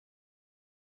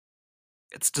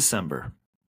It's December.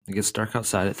 It gets dark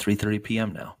outside at 3:30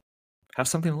 p.m. now. Have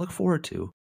something to look forward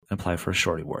to and apply for a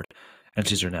Shorty Award.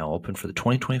 Entries are now open for the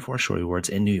 2024 Shorty Awards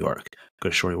in New York. Go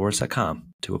to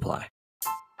shortyawards.com to apply.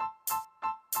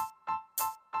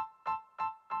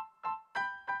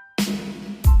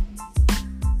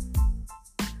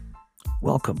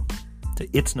 Welcome to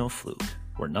It's No Fluke,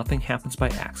 where nothing happens by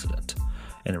accident,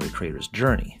 and every creator's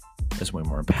journey is way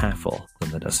more impactful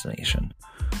than the destination.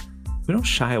 We don't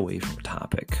shy away from a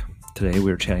topic. Today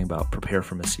we are chatting about Prepare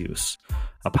for Misuse,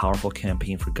 a powerful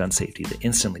campaign for gun safety that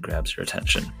instantly grabs your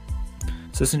attention.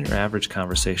 This isn't your average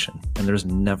conversation, and there's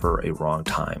never a wrong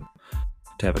time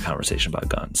to have a conversation about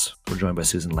guns. We're joined by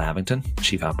Susan Lavington,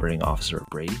 Chief Operating Officer of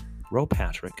Brady, Ro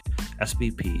Patrick,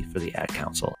 SVP for the Ad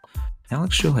Council,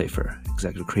 Alex Schulhafer,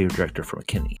 Executive Creative Director for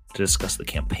McKinney, to discuss the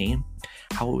campaign,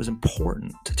 how it was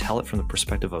important to tell it from the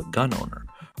perspective of a gun owner,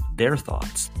 their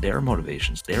thoughts, their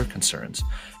motivations, their concerns,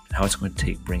 and how it's going to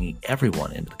take bringing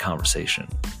everyone into the conversation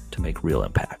to make real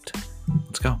impact.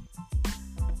 Let's go.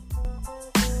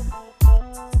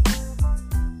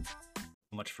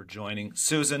 Much for joining.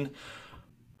 Susan,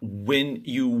 when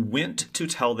you went to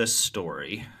tell this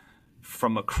story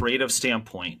from a creative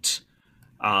standpoint,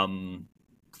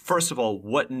 first of all,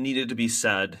 what needed to be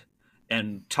said,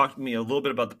 and talk to me a little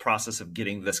bit about the process of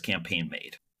getting this campaign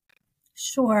made.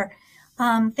 Sure.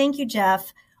 Thank you,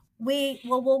 Jeff.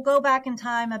 We'll go back in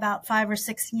time about 5 or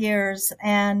 6 years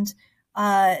and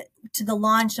to the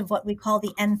launch of what we call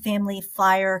the End Family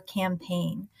Fire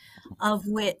campaign, of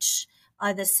which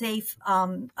this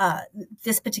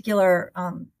particular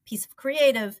piece of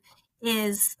creative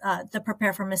is the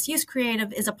Prepare for Misuse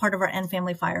creative is a part of our End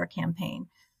Family Fire campaign.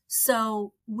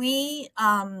 So we,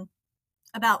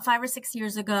 about 5 or 6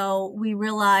 years ago, we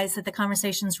realized that the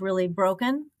conversation's really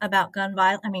broken about gun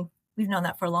violence. I mean, we've known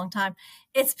that for a long time.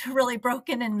 It's really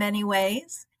broken in many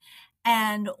ways.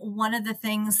 And one of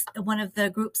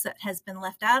the groups that has been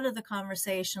left out of the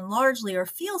conversation largely, or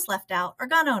feels left out, are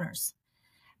gun owners.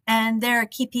 And they're a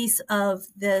key piece of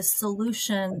the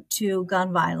solution to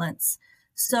gun violence.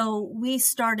 So we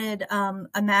started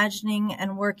imagining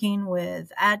and working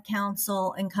with Ad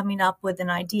Council and coming up with an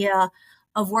idea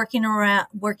of working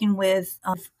with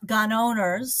gun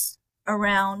owners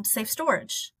around safe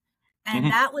storage. And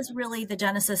that was really the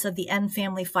genesis of the End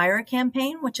Family Fire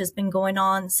campaign, which has been going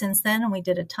on since then. And we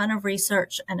did a ton of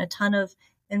research and a ton of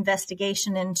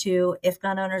investigation into if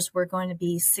gun owners were going to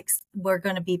be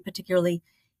particularly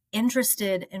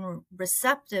interested and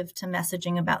receptive to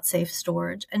messaging about safe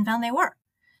storage, and found they were.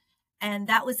 And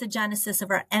that was the genesis of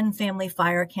our End Family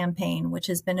Fire campaign, which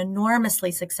has been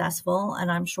enormously successful.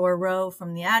 And I'm sure Ro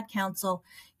from the Ad Council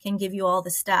can give you all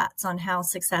the stats on how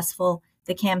successful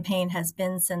the campaign has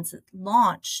been since it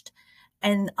launched.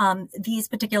 And these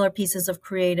particular pieces of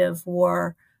creative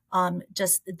were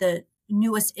just the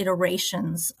newest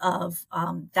iterations of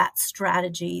that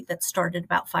strategy that started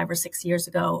about 5 or 6 years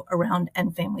ago around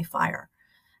End Family Fire.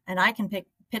 And I can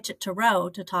pitch it to Ro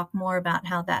to talk more about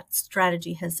how that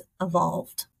strategy has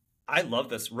evolved. I love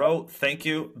this. Ro, thank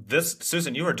you.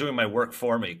 Susan, you are doing my work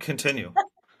for me. Continue.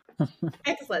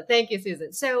 Excellent. Thank you,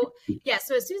 Susan. So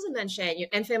as Susan mentioned,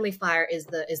 End Family Fire is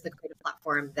the creative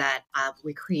platform that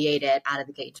we created out of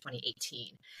the gate in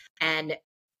 2018. And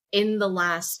in the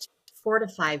last 4 to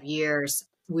 5 years,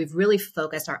 we've really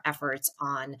focused our efforts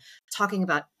on talking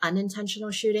about unintentional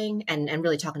shooting and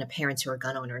really talking to parents who are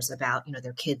gun owners about,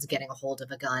 their kids getting a hold of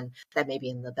a gun that may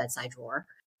be in the bedside drawer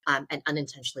and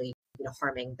unintentionally,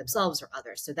 harming themselves or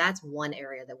others. So that's one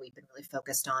area that we've been really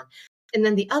focused on. And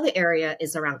then the other area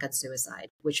is around gun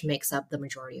suicide, which makes up the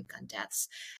majority of gun deaths.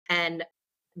 And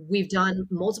we've done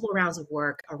multiple rounds of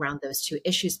work around those two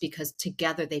issues because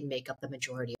together they make up the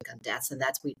majority of gun deaths. And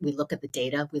that's, we look at the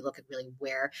data, we look at really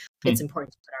where it's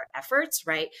important to put our efforts,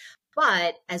 right?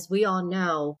 But as we all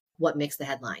know, what makes the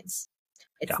headlines?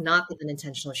 It's not the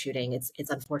unintentional shooting. It's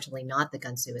unfortunately not the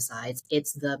gun suicides.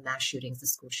 It's the mass shootings, the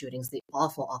school shootings, the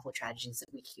awful, awful tragedies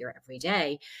that we hear every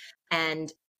day.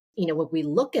 And, when we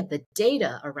look at the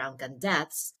data around gun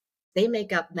deaths,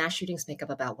 mass shootings make up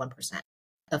about 1%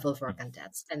 of overall gun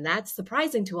deaths. And that's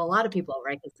surprising to a lot of people,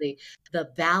 right? Because the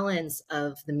balance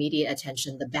of the media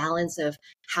attention, the balance of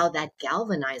how that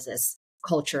galvanizes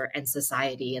culture and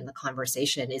society and the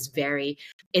conversation is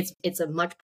it's a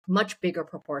much bigger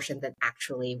proportion than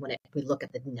actually when we look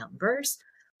at the numbers.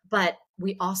 But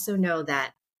we also know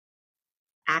that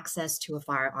access to a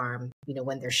firearm,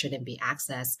 when there shouldn't be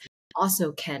access,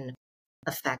 also can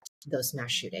affect those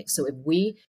mass shootings. So if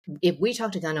we if we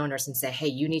talk to gun owners and say, hey,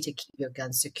 you need to keep your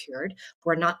guns secured,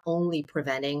 we're not only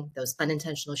preventing those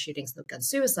unintentional shootings, those gun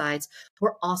suicides,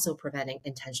 we're also preventing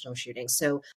intentional shootings.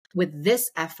 So with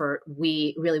this effort,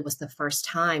 we really was the first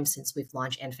time since we've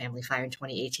launched End Family Fire in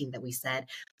 2018 that we said,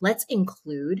 let's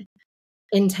include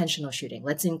intentional shooting.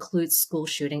 Let's include school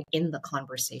shooting in the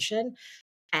conversation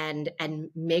and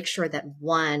make sure that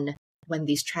one, when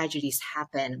these tragedies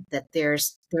happen, that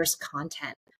there's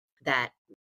content that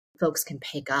folks can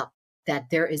pick up, that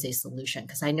there is a solution.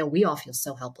 Because I know we all feel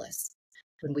so helpless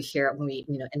when we hear,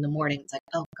 in the morning, it's like,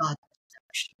 oh God,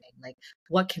 shooting. Like,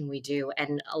 what can we do?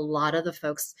 And a lot of the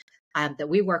folks that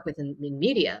we work with in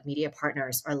media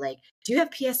partners are like, do you have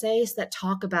PSAs that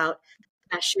talk about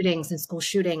mass shootings and school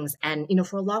shootings? And,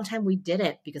 for a long time we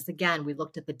didn't, because again, we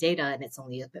looked at the data and it's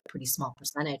only a pretty small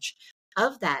percentage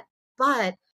of that.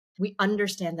 But we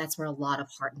understand that's where a lot of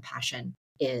heart and passion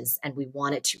is, and we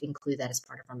wanted to include that as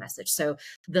part of our message. So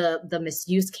the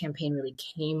Misuse campaign really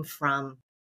came from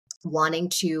wanting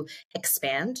to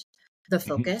expand the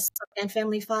focus of End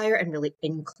Family Fire and really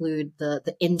include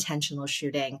the intentional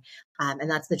shooting. And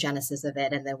that's the genesis of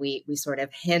it. And then we sort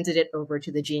of handed it over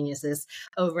to the geniuses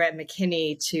over at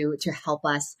McKinney to help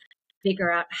us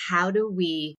figure out how do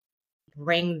we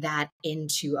bring that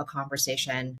into a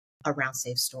conversation around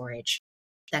safe storage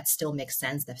that still makes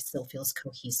sense, that still feels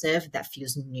cohesive, that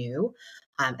feels new.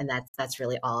 And that's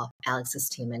really all Alex's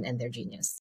team and their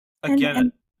genius.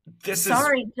 Again,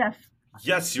 sorry, Jeff.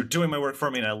 Yes, you're doing my work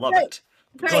for me, and I love it.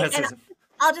 Great. Go ahead, Susan.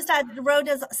 I'll just add, Ro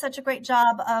does such a great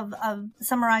job of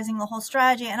summarizing the whole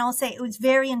strategy. And I'll say it was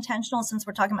very intentional, since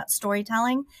we're talking about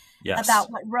storytelling,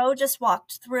 about what Ro just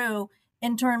walked through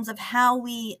in terms of how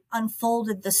we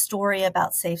unfolded the story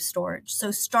about safe storage.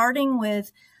 So starting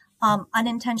with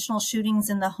unintentional shootings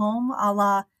in the home, a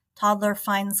la toddler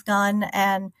finds gun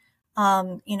and,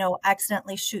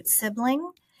 accidentally shoots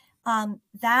sibling.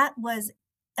 That was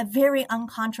a very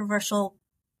uncontroversial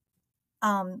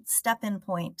step-in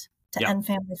point to End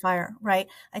Family Fire, right?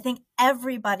 I think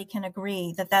everybody can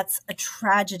agree that that's a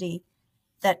tragedy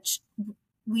that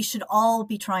we should all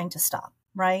be trying to stop,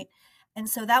 right? And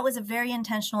so that was a very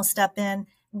intentional step in,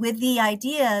 with the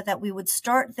idea that we would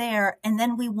start there, and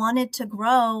then we wanted to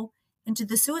grow into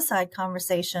the suicide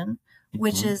conversation,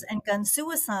 which is, and gun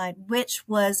suicide, which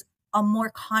was a more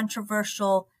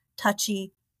controversial,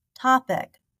 touchy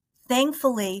topic.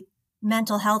 Thankfully,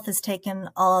 mental health has taken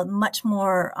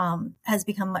has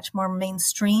become much more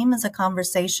mainstream as a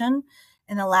conversation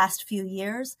in the last few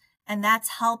years. And that's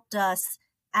helped us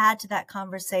add to that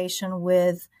conversation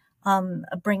with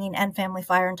bringing End Family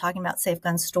Fire and talking about safe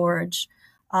gun storage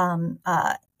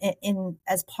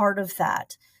as part of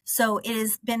that. So it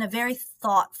has been a very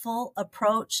thoughtful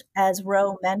approach, as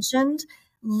Ro mentioned,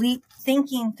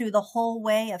 thinking through the whole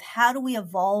way of how do we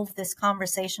evolve this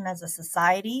conversation as a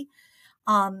society,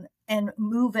 and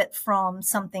move it from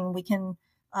something we can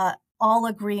all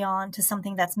agree on to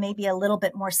something that's maybe a little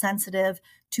bit more sensitive,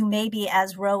 to maybe,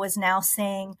 as Ro is now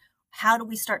saying, how do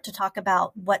we start to talk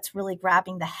about what's really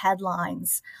grabbing the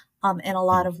headlines in a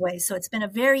lot of ways. So it's been a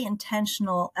very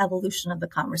intentional evolution of the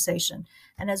conversation.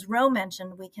 And as Ro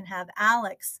mentioned, we can have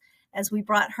Alex, as we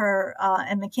brought her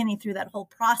and McKinney through that whole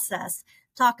process,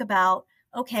 talk about,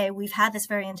 okay, we've had this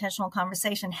very intentional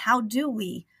conversation. How do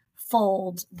we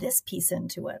fold this piece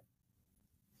into it?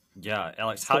 Yeah,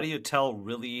 Alex, how do you tell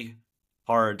really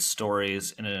hard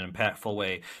stories in an impactful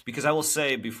way? Because I will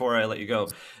say, before I let you go,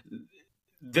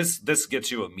 this gets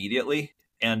you immediately,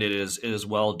 and it is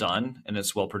well done, and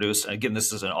it's well produced. Again,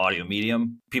 this is an audio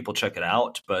medium. People check it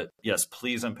out. But yes,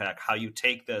 please unpack how you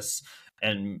take this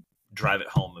and drive it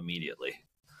home immediately.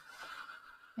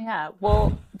 Yeah,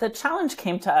 well, the challenge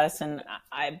came to us, and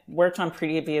I worked on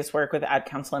previous work with Ad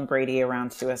Council and Brady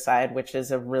around suicide, which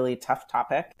is a really tough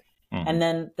topic. Mm-hmm. And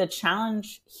then the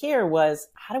challenge here was,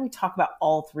 how do we talk about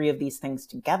all three of these things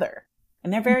together?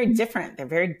 And they're very different. They're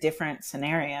very different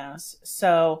scenarios.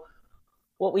 So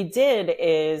what we did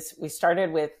is we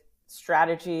started with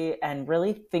strategy and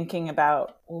really thinking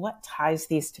about, well, what ties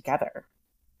these together?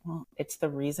 Well, it's the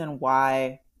reason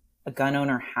why a gun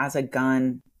owner has a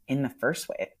gun in the first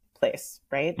place,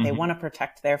 right? Mm-hmm. They want to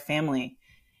protect their family.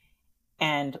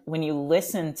 And when you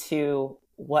listen to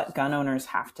what gun owners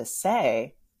have to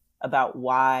say about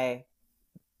why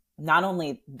not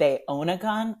only they own a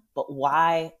gun, but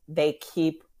why they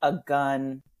keep a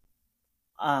gun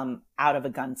out of a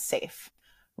gun safe,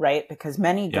 right? Because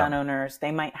many gun owners,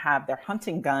 they might have their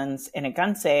hunting guns in a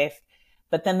gun safe,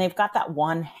 but then they've got that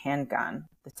one handgun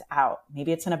that's out.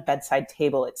 Maybe it's on a bedside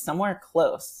table. It's somewhere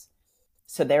close.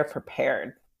 So they're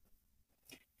prepared.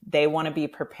 They want to be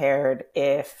prepared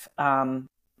if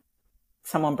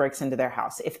someone breaks into their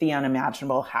house, if the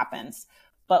unimaginable happens.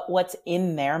 But what's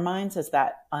in their minds is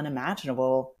that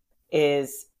unimaginable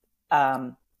is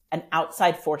an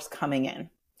outside force coming in.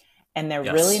 And they're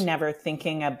really never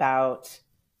thinking about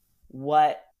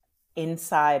what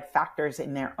inside factors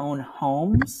in their own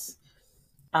homes,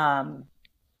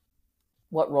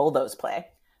 what role those play.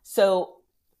 So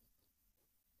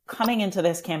coming into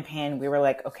this campaign, we were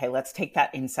like, okay, let's take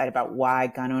that insight about why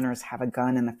gun owners have a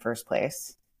gun in the first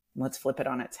place. Let's flip it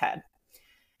on its head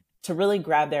to really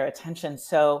grab their attention.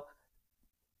 So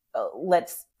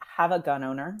let's have a gun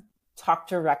owner talk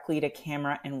directly to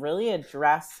camera and really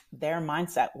address their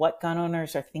mindset, what gun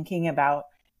owners are thinking about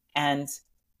and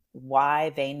why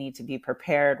they need to be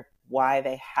prepared, why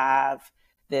they have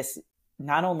this,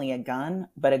 not only a gun,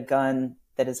 but a gun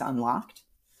that is unlocked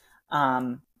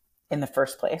in the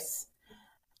first place.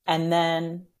 And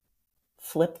then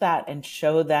flip that and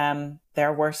show them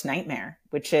their worst nightmare,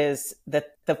 which is the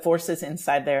forces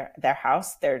inside their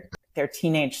house, their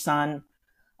teenage son,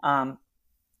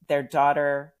 their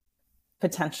daughter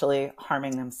potentially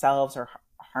harming themselves or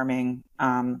harming,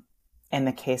 in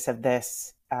the case of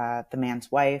this, the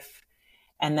man's wife.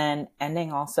 And then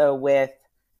ending also with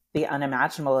the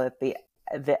unimaginable at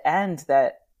the end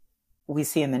that we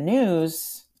see in the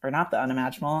news, or not the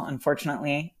unimaginable,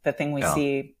 unfortunately, the thing we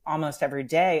see almost every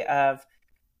day of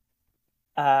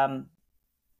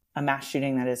a mass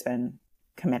shooting that has been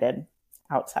committed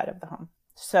outside of the home.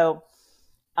 So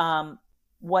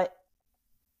what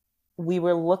we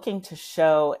were looking to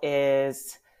show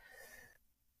is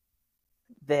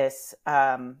this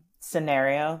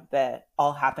scenario that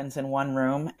all happens in one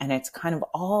room, and it's kind of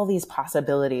all these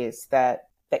possibilities that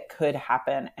could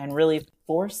happen, and really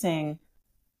forcing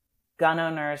gun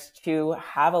owners to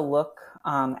have a look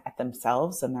at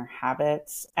themselves and their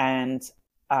habits, and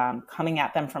coming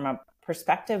at them from a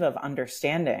perspective of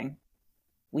understanding.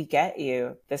 We get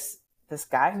you. This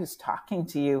guy who's talking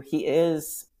to you, he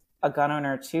is a gun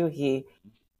owner too. He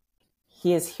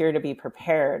is here to be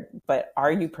prepared, but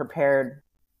are you prepared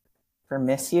for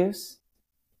misuse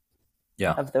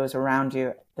of those around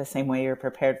you the same way you're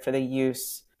prepared for the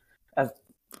use of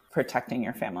protecting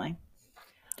your family?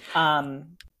 So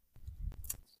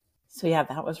yeah,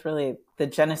 that was really the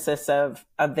genesis of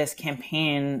this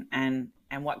campaign and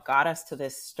what got us to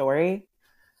this story.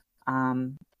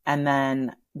 And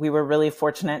then we were really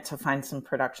fortunate to find some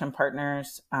production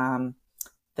partners,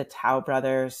 the Tao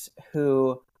brothers,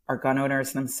 who are gun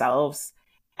owners themselves.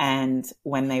 And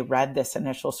when they read this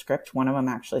initial script, one of them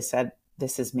actually said,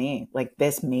 "This is me." Like,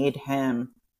 this made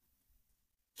him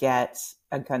get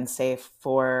a gun safe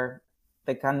for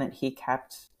the gun that he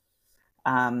kept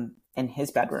in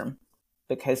his bedroom,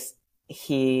 because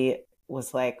he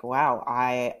was like, wow,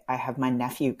 I have my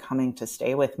nephew coming to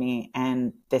stay with me,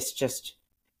 and this just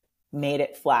made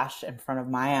it flash in front of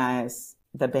my eyes,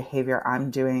 the behavior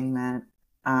I'm doing that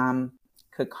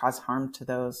could cause harm to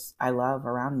those I love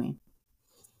around me.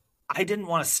 I didn't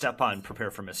want to step on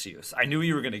prepare for misuse. I knew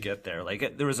you were going to get there. Like,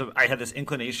 I had this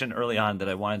inclination early on that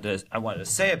I wanted to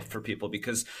say it for people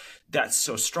because that's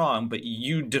so strong, but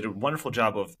you did a wonderful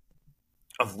job of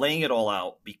laying it all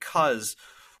out, because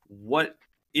what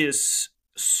is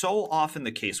so often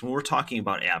the case when we're talking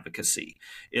about advocacy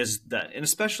is that, and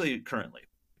especially currently,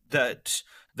 that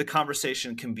the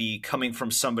conversation can be coming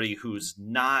from somebody who's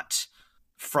not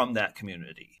from that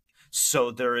community.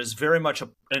 So there is very much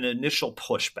an initial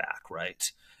pushback,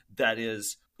 right? That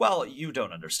is, well, you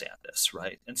don't understand this,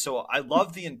 right? And so I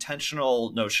love the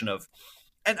intentional notion of,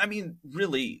 and I mean,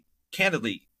 really,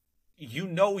 candidly,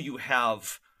 you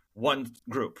have one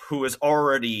group who is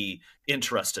already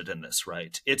interested in this,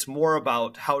 right? It's more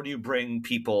about how do you bring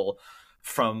people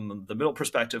from the middle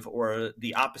perspective or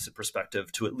the opposite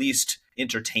perspective to at least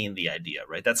entertain the idea,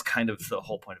 right? That's kind of the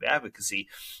whole point of advocacy.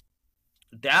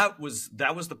 That was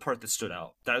the part that stood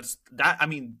out. That's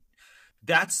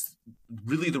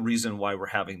really the reason why we're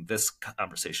having this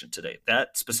conversation today,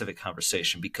 that specific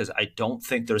conversation, because I don't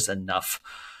think there's enough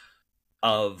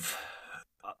of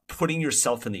putting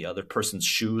yourself in the other person's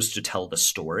shoes to tell the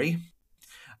story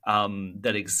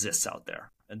that exists out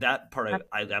there. And that part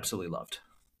I absolutely loved.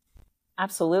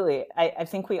 Absolutely. I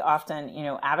think we often,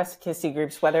 advocacy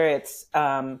groups, whether it's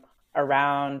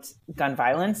around gun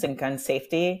violence and gun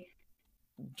safety,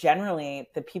 generally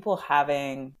the people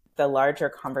having the larger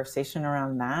conversation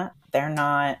around that, they're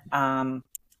not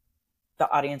the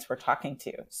audience we're talking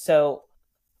to. So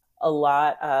a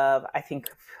lot of, I think,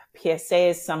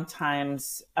 PSAs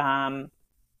sometimes are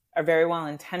very well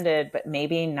intended, but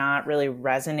maybe not really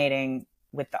resonating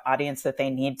with the audience that they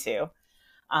need to.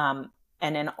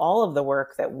 And in all of the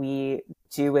work that we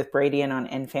do with Brady and on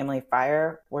End Family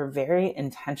Fire, we're very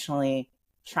intentionally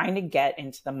trying to get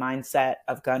into the mindset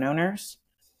of gun owners,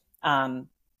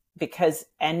 because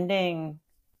ending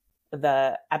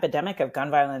the epidemic of gun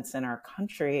violence in our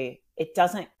country, it's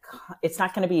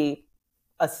not going to be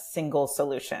a single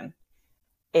solution.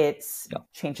 It's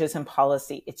changes in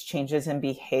policy, it's changes in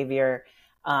behavior,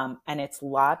 and it's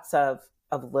lots of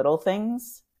little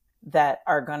things that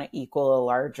are going to equal a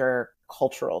larger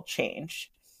cultural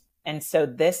change. And so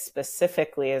this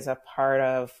specifically is a part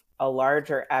of a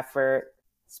larger effort,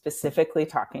 specifically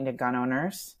talking to gun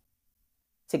owners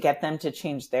to get them to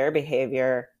change their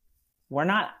behavior. We're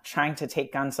not trying to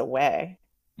take guns away,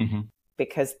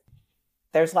 because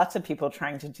there's lots of people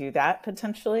trying to do that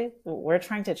potentially. We're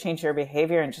trying to change your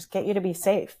behavior and just get you to be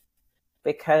safe,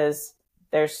 because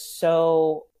there's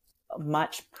so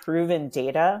much proven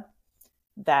data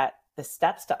that the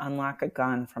steps to unlock a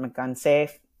gun from a gun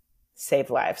safe save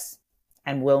lives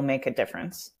and will make a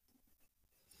difference.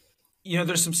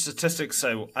 There's some statistics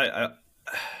I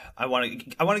want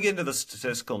to get into the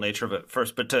statistical nature of it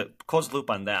first, but to close the loop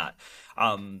on that,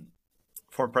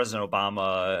 former President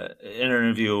Obama, in an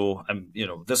interview,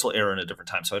 this will air in a different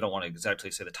time, so I don't want to exactly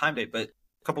say the time date, but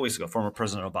a couple of weeks ago, former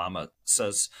President Obama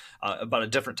says about a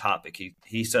different topic.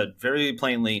 He said very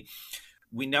plainly,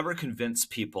 we never convince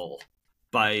people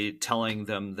by telling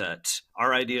them that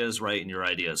our idea is right and your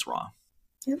idea is wrong.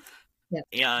 Yep.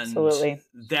 And absolutely,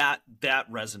 that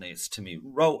resonates to me.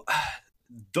 Ro,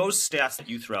 those stats that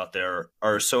you threw out there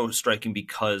are so striking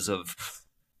because of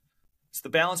it's the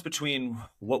balance between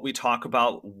what we talk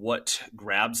about, what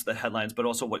grabs the headlines, but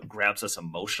also what grabs us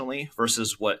emotionally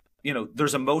versus what,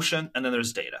 there's emotion and then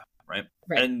there's data, right?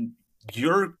 And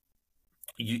you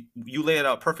lay it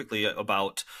out perfectly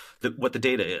about what the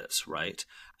data is, right?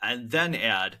 And then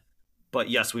add, but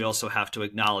yes, we also have to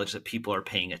acknowledge that people are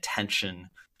paying attention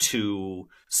to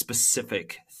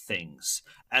specific things.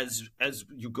 As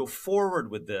you go forward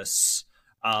with this,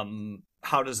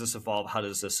 how does this evolve? How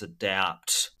does this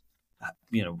adapt?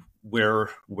 Where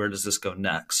does this go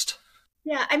next?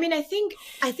 Yeah, I mean, I think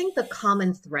the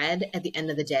common thread at the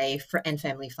end of the day for End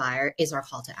Family Fire is our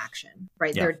call to action,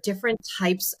 right? Yeah. There are different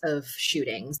types of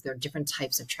shootings. There are different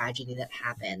types of tragedy that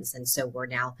happens. And so we're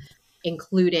now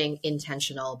including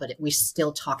intentional, but we're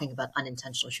still talking about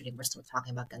unintentional shooting. We're still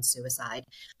talking about gun suicide.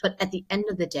 But at the end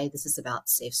of the day, this is about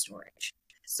safe storage.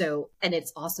 So, and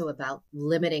it's also about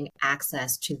limiting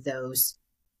access to those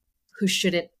who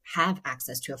shouldn't have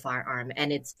access to a firearm.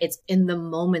 And it's in the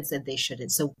moments that they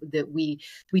shouldn't. So that we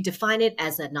define it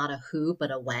as not a who,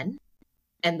 but a when.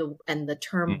 And the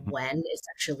term when is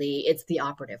actually, it's the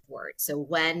operative word. So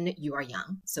when you are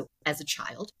young, so as a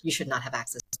child, you should not have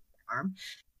access to a firearm.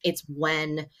 It's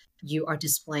when you are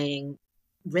displaying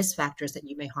risk factors that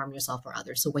you may harm yourself or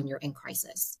others. So when you're in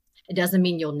crisis, it doesn't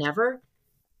mean you'll never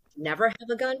have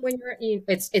a gun when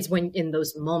it's when in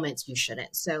those moments you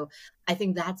shouldn't. So I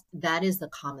think that is the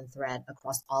common thread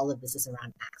across all of this is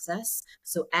around access.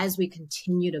 So as we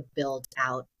continue to build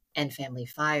out End Family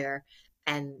Fire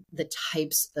and the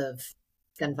types of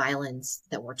gun violence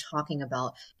that we're talking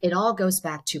about, it all goes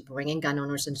back to bringing gun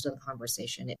owners into the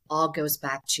conversation. It all goes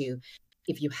back to,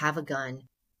 if you have a gun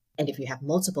and if you have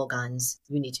multiple guns,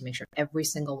 you need to make sure every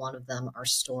single one of them are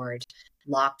stored,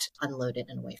 locked, unloaded,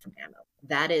 and away from ammo.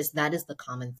 That is the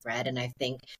common thread. And I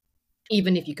think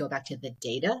even if you go back to the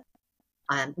data,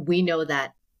 we know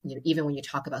that even when you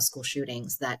talk about school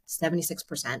shootings, that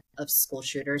 76% of school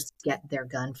shooters get their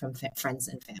gun from friends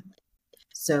and family.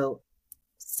 So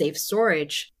safe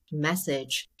storage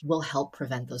message will help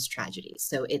prevent those tragedies.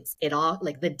 So it all,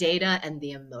 like the data and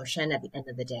the emotion at the end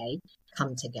of the day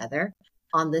come together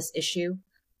on this issue.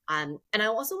 And I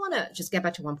also want to just get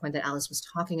back to one point that Alice was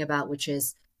talking about, which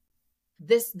is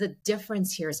the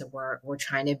difference here is that we're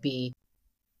trying to be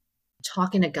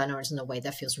talking to gun owners in a way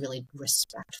that feels really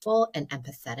respectful and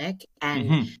empathetic.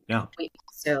 And we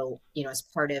also, as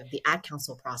part of the Ad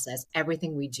Council process,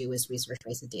 everything we do is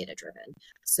research-based and data-driven.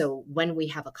 So when we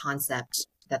have a concept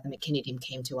that the McKinney team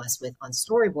came to us with on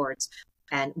storyboards,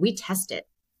 and we test it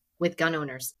with gun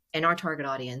owners in our target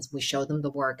audience, we show them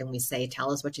the work and we say,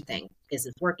 tell us what you think. Is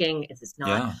it working? Is this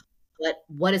not? Yeah.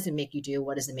 What does it make you do?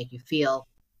 What does it make you feel?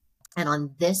 And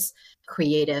on this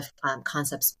creative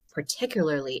concepts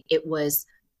particularly, it was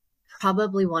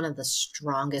probably one of the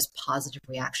strongest positive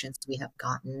reactions we have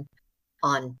gotten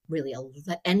on really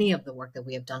any of the work that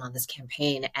we have done on this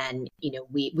campaign. And,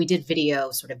 we did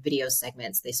video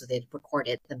segments. They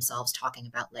recorded themselves talking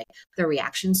about like their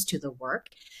reactions to the work.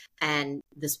 And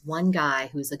this one guy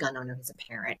who's a gun owner, who's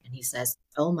a parent, and he says,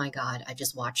 oh my God, I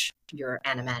just watched your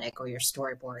animatic or your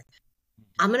storyboard.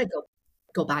 I'm going to go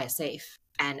go buy a safe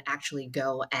and actually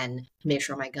go and make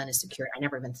sure my gun is secure. I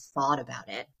never even thought about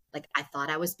it. Like, I thought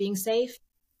I was being safe,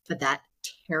 but that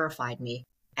terrified me.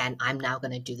 And I'm now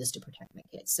going to do this to protect my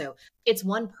kids. So it's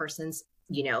one person's,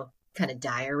 kind of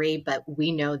diary, but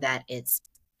we know that it's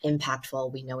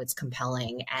impactful. We know it's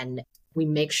compelling. And we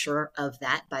make sure of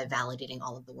that by validating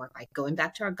all of the work, by going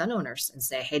back to our gun owners and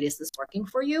say, hey, is this working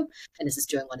for you? And is this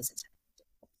doing what it's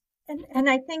intended? And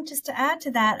I think just to add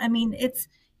to that, I mean, it's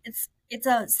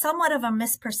a somewhat of a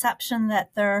misperception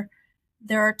that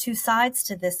there are two sides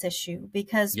to this issue,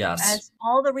 because as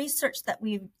all the research that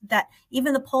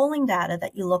even the polling data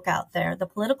that you look out there, the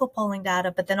political polling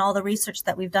data, but then all the research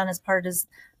that we've done as part of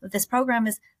this program,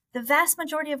 is the vast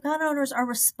majority of gun owners are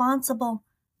responsible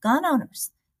gun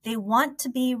owners. They want to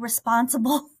be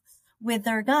responsible with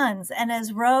their guns. And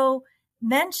as Ro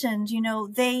mentioned,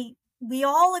 we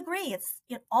all agree.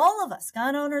 All of us,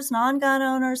 gun owners, non-gun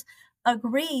owners,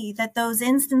 agree that those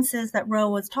instances that Ro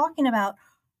was talking about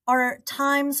are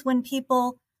times when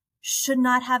people should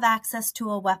not have access to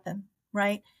a weapon,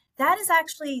 right? That is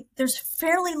actually, there's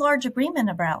fairly large agreement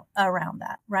around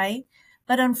that, right?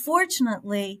 But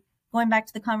unfortunately, going back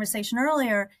to the conversation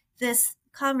earlier, this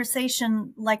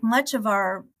conversation, like much of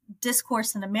our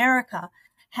discourse in America,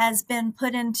 has been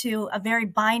put into a very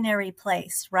binary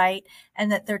place, right?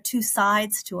 And that there are two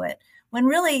sides to it, when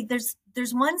really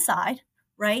there's one side,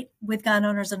 right, with gun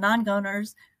owners and non-gun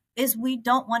owners, is we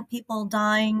don't want people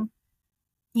dying,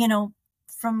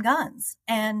 from guns.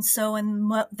 And so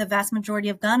the vast majority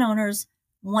of gun owners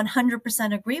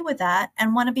 100% agree with that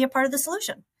and want to be a part of the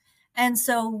solution. And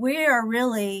so we are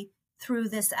really, through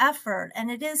this effort, and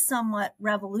it is somewhat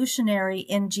revolutionary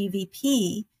in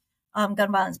GVP,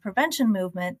 gun violence prevention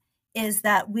movement, is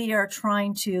that we are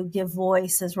trying to give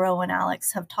voice, as Ro and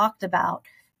Alex have talked about,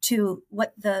 to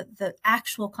what the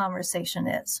actual conversation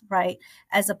is, right?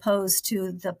 As opposed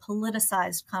to the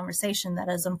politicized conversation that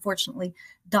has unfortunately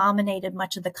dominated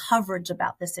much of the coverage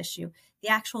about this issue. The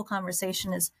actual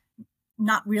conversation is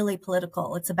not really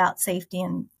political. It's about safety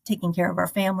and taking care of our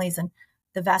families. And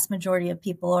the vast majority of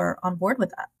people are on board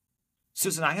with that.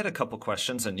 Susan, I had a couple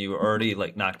questions and you already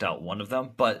knocked out one of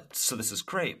them, so this is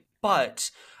great.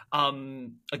 But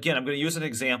again, I'm going to use an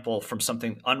example from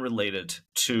something unrelated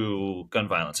to gun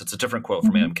violence. It's a different quote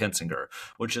from Adam Kinzinger,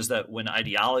 which is that when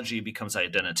ideology becomes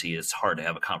identity, it's hard to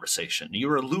have a conversation.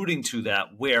 You're alluding to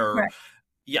that where, right.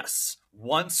 Yes,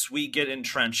 once we get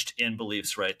entrenched in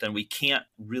beliefs, right, then we can't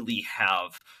really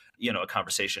have a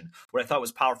conversation. What I thought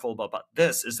was powerful about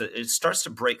this is that it starts to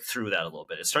break through that a little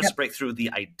bit. It starts to break through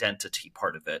the identity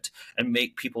part of it and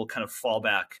make people kind of fall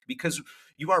back, because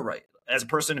you are right. As a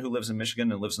person who lives in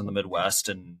Michigan and lives in the Midwest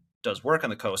and does work on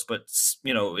the coast, but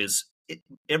is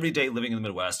every day living in the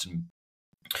Midwest, and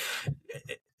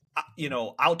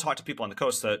I'll talk to people on the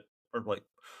coast that are like,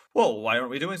 "Whoa, why aren't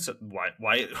we doing so?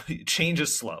 Why change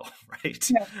is slow, right?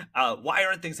 Yeah. Why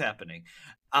aren't things happening?"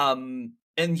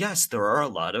 And yes, there are a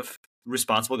lot of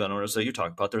responsible gun owners that you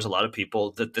talk about. There's a lot of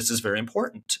people that this is very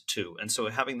important to, and so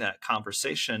having that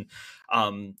conversation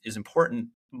is important.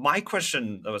 My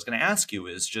question I was going to ask you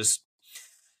is just,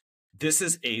 this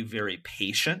is a very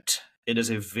patient, it is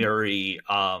a very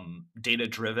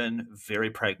data-driven, very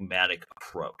pragmatic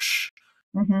approach.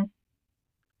 Mm-hmm.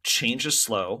 Change is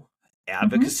slow.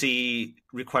 Advocacy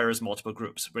requires multiple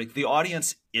groups. Right? The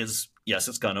audience is, yes,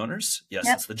 it's gun owners. Yes,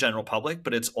 it's the general public,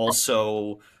 but it's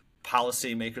also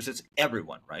policymakers. It's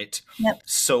everyone, right? Yep.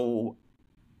 So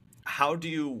how do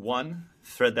you, one,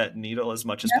 thread that needle as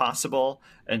much as possible?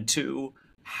 And two,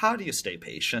 how do you stay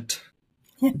patient?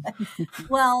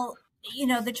 Well,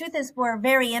 the truth is we're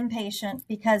very impatient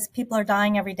because people are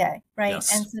dying every day, right?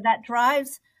 Yes. And so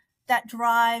that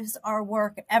drives our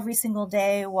work every single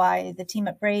day. Why the team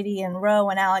at Brady and Ro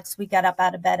and Alex, we get up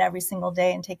out of bed every single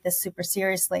day and take this super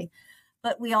seriously.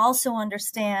 But we also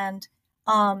understand,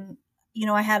 I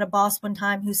had a boss one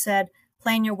time who said,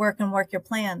 plan your work and work your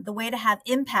plan. The way to have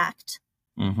impact,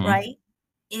 right,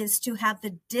 is to have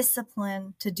the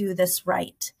discipline to do this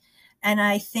right. And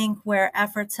I think where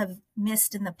efforts have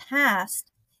missed in the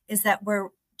past is that we're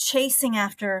chasing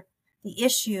after the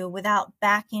issue without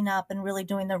backing up and really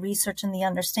doing the research and the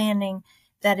understanding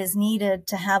that is needed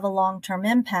to have a long-term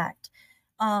impact.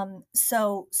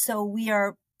 So we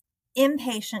are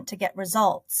impatient to get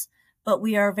results, but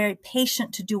we are very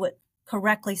patient to do it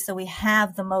correctly so we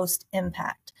have the most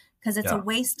impact, because it's a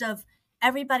waste of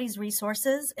everybody's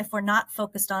resources if we're not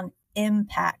focused on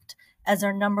impact as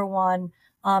our number one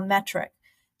metric.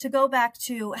 To go back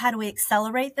to how do we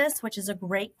accelerate this, which is a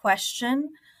great question.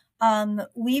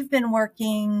 We've been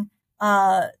working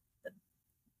quite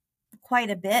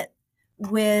a bit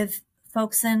with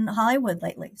folks in Hollywood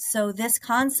lately. So this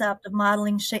concept of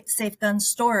modeling safe gun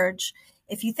storage,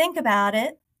 if you think about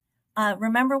it,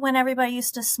 remember when everybody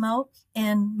used to smoke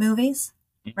in movies,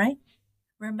 right?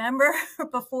 Remember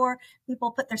before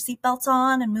people put their seatbelts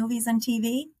on in movies and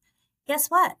TV? Guess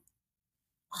what?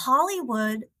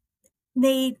 Hollywood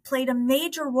played a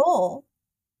major role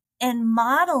in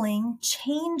modeling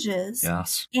changes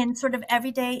in sort of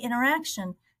everyday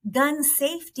interaction. Gun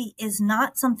safety is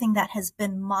not something that has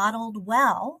been modeled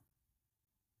well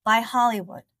by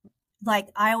Hollywood. Like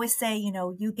I always say,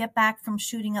 you get back from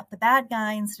shooting up the bad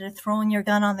guy instead of throwing your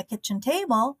gun on the kitchen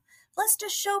table. Let's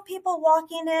just show people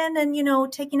walking in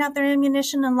and, taking out their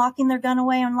ammunition and locking their gun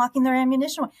away and locking their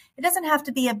ammunition away. It doesn't have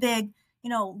to be a big,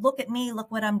 look at me,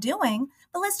 look what I'm doing,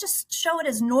 but let's just show it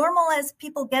as normal as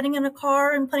people getting in a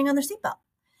car and putting on their seatbelt.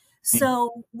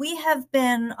 So we have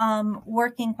been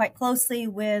working quite closely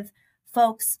with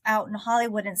folks out in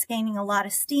Hollywood, and it's gaining a lot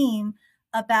of steam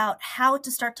about how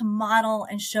to start to model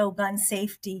and show gun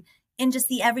safety in just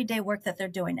the everyday work that they're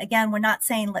doing. Again, we're not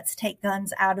saying let's take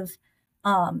guns out of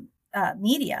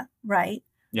media, right?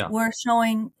 Yeah. We're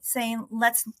saying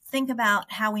let's think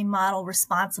about how we model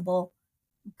responsible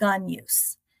gun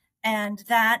use. And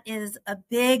that is a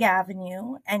big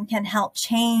avenue and can help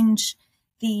change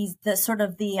the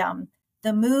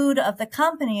mood of the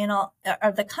company and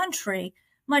of the country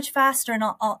much faster. And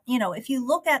if you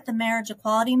look at the marriage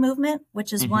equality movement,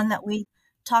 which is one that we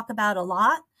talk about a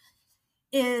lot,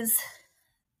 is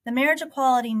the marriage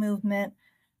equality movement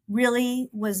really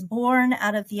was born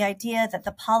out of the idea that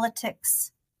the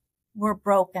politics were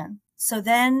broken. So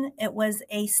then it was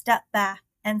a step back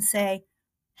and say,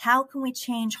 how can we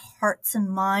change hearts and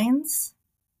minds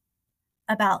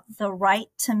about the right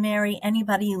to marry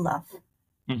anybody you love?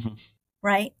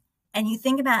 Right? And you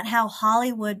think about how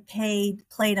Hollywood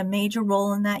played a major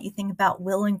role in that. You think about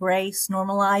Will and Grace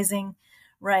normalizing,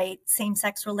 right,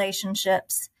 same-sex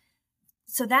relationships.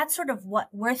 So that's sort of what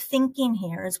we're thinking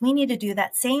here is we need to do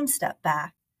that same step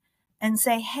back and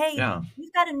say, hey,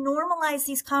 we've got to normalize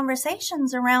these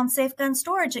conversations around safe gun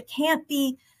storage. It can't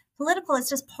be political. It's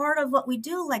just part of what we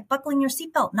do, like buckling your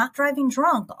seatbelt, not driving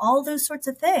drunk, all those sorts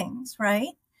of things, right?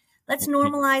 Let's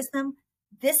normalize them.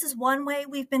 This is one way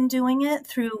we've been doing it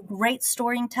through great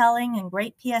storytelling and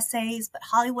great PSAs, but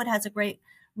Hollywood has a great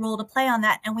role to play on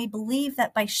that. And we believe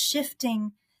that by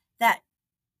shifting the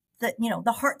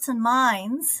hearts and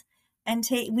minds, and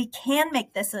we can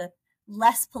make this a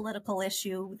less political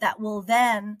issue that will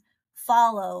then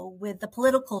follow with the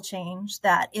political change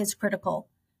that is critical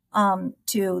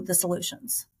to the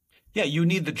solutions. Yeah, you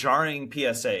need the jarring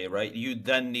PSA, right? You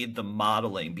then need the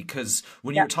modeling, because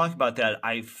when you were talking about that,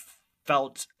 I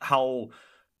felt how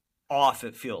off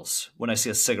it feels when I see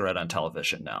a cigarette on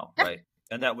television now, right?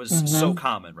 And that was so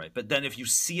common, right? But then if you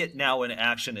see it now in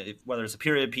action, whether it's a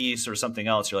period piece or something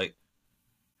else, you're like,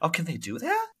 oh, can they do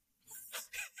that?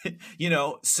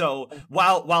 So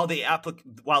while the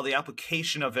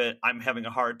application of it, I'm having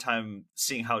a hard time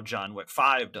seeing how John Wick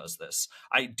 5 does this.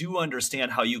 I do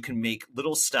understand how you can make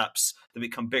little steps that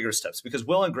become bigger steps, because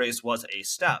Will and Grace was a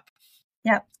step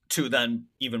to then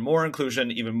even more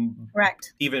inclusion,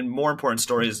 even more important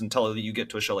stories, until you get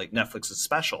to a show like Netflix's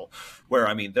Special, where,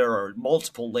 I mean, there are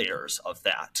multiple layers of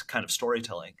that kind of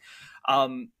storytelling.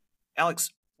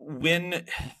 Alex, when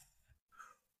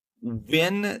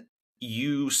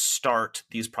you start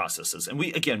these processes, and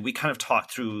we kind of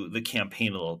talked through the campaign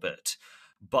a little bit,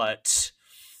 but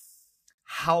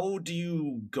how do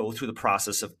you go through the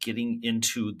process of getting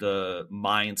into the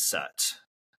mindset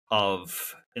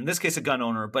of, in this case, a gun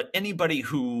owner, but anybody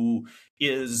who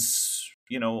is,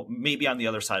 maybe on the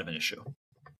other side of an issue?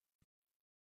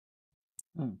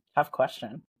 Tough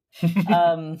question.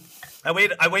 I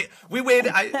waited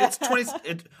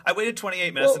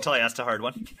 28 minutes until I asked a hard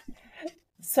one.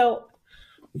 So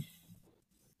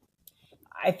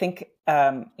I think,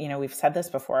 we've said this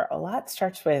before, a lot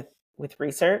starts with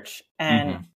research.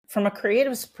 And from a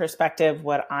creative's perspective,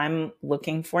 what I'm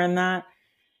looking for in that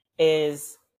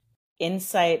is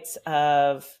insights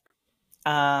of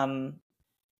cultural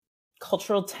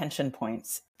tension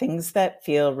points, things that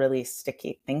feel really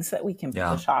sticky, things that we can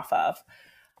push off of.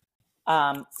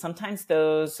 Sometimes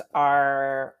those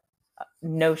are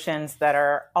notions that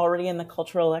are already in the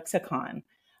cultural lexicon,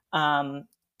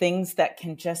 things that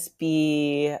can just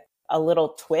be a little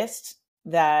twist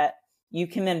that you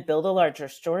can then build a larger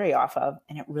story off of,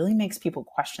 and it really makes people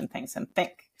question things and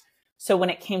think. So when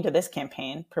it came to this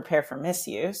campaign, Prepare for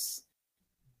Misuse,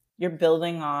 you're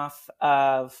building off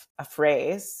of a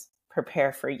phrase,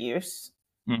 prepare for use,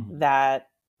 that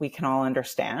we can all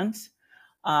understand.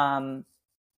 And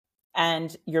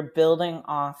you're building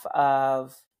off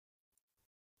of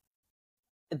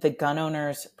the gun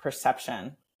owner's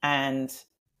perception and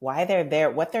why they're there,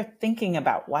 what they're thinking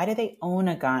about, why do they own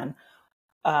a gun,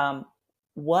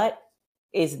 what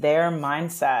is their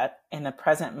mindset in the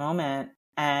present moment,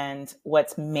 and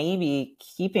what's maybe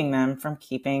keeping them from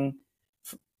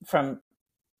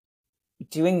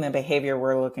doing the behavior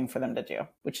we're looking for them to do,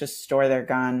 which is store their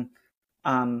gun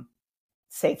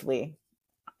safely,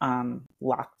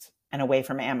 locked and away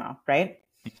from ammo, right?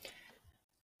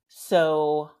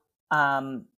 So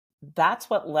that's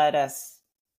what led us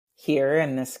here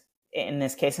in this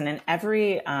case, and in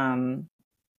everything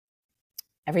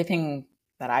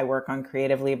that I work on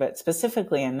creatively, but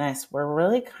specifically in this, we're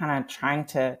really kind of trying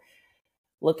to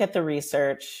look at the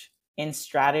research in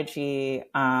strategy,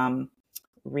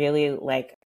 really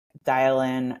like dial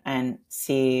in and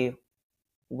see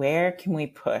where can we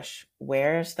push,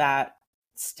 where's that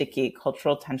sticky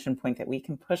cultural tension point that we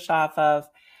can push off of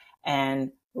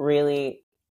and really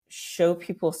show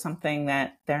people something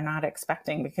that they're not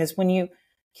expecting. Because when you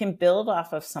can build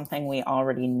off of something we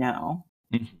already know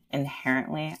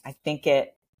inherently, I think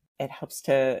it helps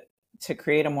to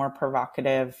create a more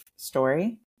provocative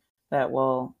story that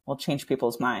will change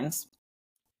people's minds.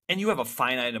 And you have a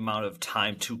finite amount of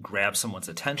time to grab someone's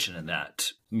attention in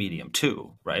that medium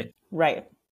too, right? Right.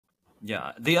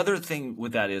 Yeah. The other thing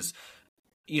with that is,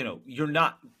 you're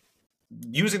not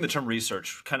using the term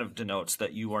research kind of denotes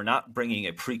that you are not bringing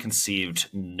a preconceived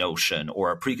notion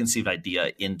or a preconceived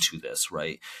idea into this,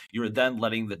 right? You're then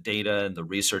letting the data and the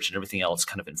research and everything else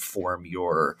kind of inform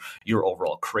your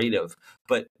overall creative.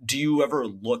 But do you ever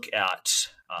look at,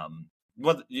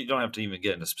 well, you don't have to even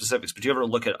get into specifics, but do you ever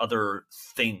look at other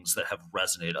things that have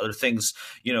resonated, other things,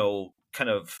 kind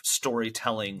of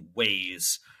storytelling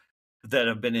ways that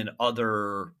have been in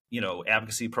other,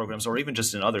 advocacy programs or even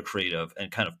just in other creative and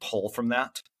kind of pull from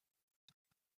that?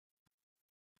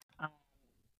 I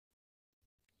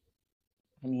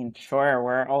mean, sure.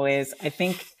 We're always, I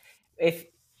think if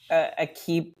a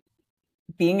key,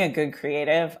 being a good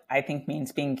creative, I think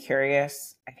means being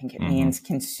curious. I think it means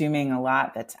consuming a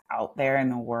lot that's out there in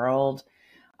the world.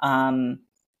 And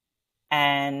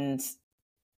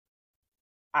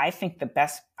I think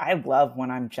I love when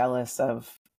I'm jealous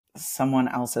of someone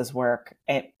else's work.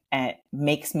 It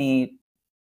makes me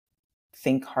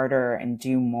think harder and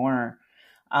do more.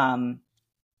 I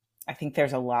think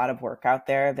there's a lot of work out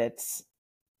there that's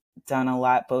done a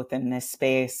lot, both in this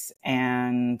space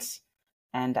and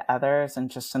others,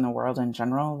 and just in the world in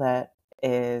general, that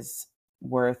is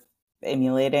worth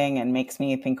emulating and makes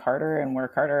me think harder and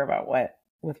work harder about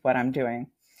what I'm doing.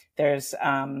 There's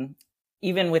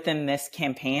even within this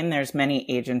campaign, there's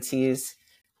many agencies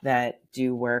that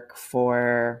do work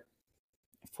for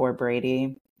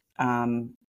Brady.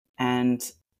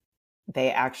 And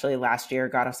they actually last year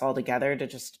got us all together to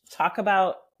just talk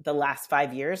about the last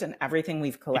 5 years and everything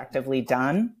we've collectively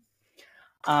done.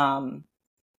 And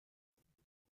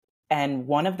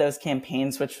one of those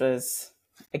campaigns, which was,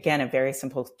 again, a very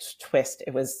simple twist,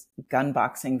 it was gun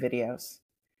boxing videos.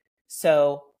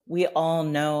 So we all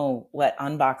know what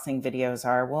unboxing videos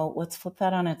are. Well, let's flip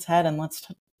that on its head and let's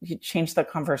change the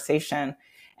conversation.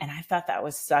 And I thought that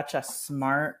was such a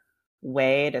smart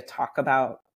way to talk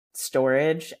about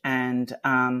storage. And,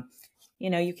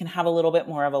 you can have a little bit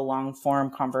more of a long form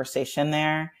conversation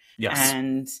there. Yes.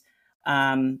 And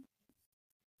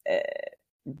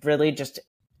really just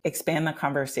expand the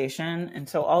conversation. And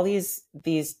so all these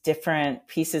different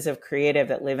pieces of creative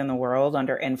that live in the world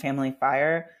under In Family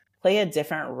Fire play a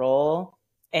different role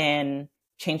in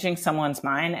changing someone's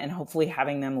mind and hopefully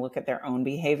having them look at their own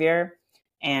behavior.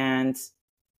 And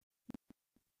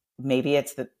maybe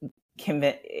it's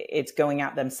going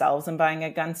out themselves and buying a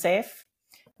gun safe.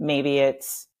 Maybe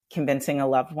it's convincing a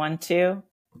loved one to.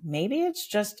 Maybe it's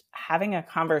just having a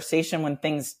conversation when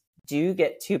things do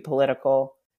get too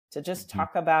political to just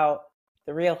talk about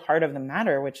the real heart of the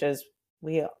matter, which is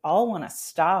we all want to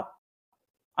stop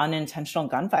unintentional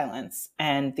gun violence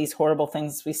and these horrible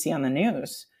things we see on the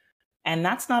news. And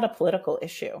that's not a political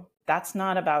issue. That's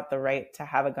not about the right to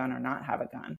have a gun or not have a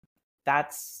gun.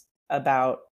 That's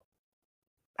about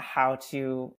how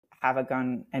to have a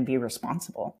gun and be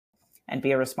responsible and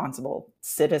be a responsible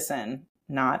citizen,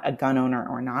 not a gun owner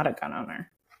or not a gun owner.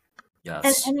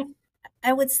 Yes. And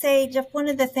I would say, Jeff, one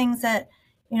of the things that,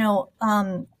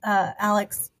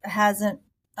 Alex hasn't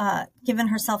given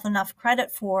herself enough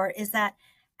credit for is that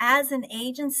as an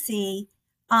agency,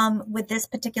 with this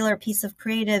particular piece of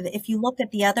creative, if you look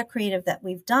at the other creative that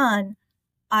we've done,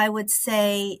 I would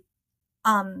say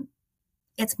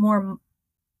it's more,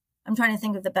 I'm trying to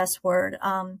think of the best word,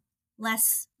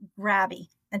 less grabby,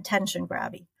 attention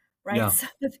grabby, right? Yeah. So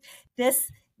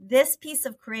this piece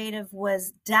of creative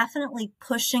was definitely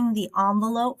pushing the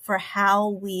envelope for how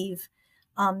we've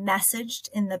messaged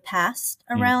in the past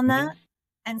around that.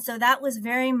 And so that was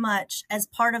very much as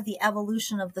part of the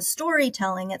evolution of the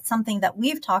storytelling. It's something that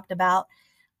we've talked about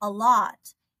a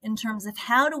lot in terms of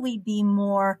how do we be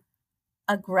more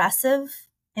aggressive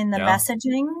in the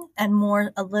messaging and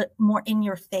more in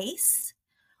your face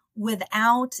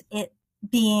without it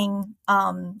being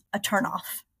a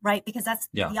turnoff, right? Because that's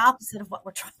the opposite of what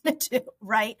we're trying to do,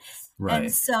 right?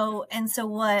 And so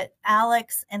what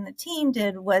Alex and the team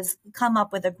did was come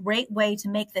up with a great way to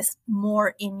make this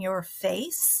more in your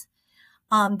face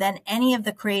than any of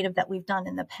the creative that we've done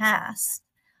in the past,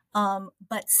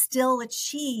 but still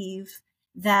achieve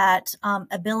that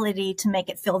ability to make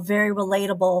it feel very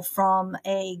relatable from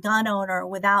a gun owner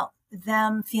without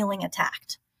them feeling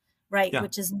attacked, right?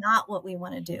 Which is not what we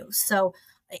want to do. So,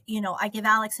 I give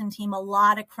Alex and team a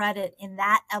lot of credit in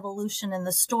that evolution in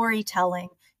the storytelling,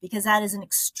 because that is an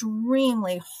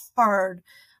extremely hard,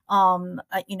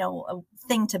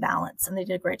 thing to balance. And they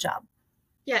did a great job.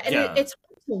 Yeah. And it's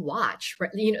fun to watch,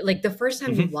 right? Like the first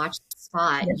time you watch the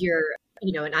spot, you're,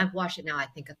 and I've watched it now, I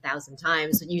think 1,000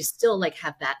 times, and you still like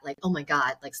have that, like, oh my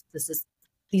God, like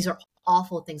these are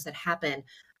awful things that happen.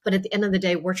 But at the end of the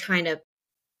day, we're trying to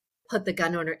put the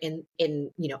gun owner in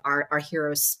our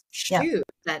hero's shoes,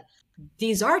 that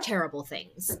these are terrible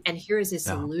things and here is a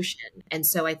solution. And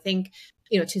so I think,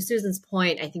 to Susan's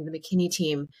point, I think the McKinney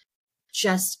team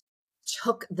just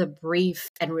took the brief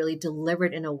and really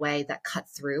delivered in a way that cut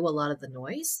through a lot of the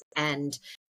noise and,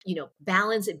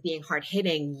 balance it being hard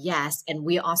hitting. Yes. And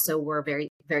we also were very,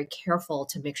 very careful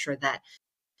to make sure that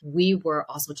we were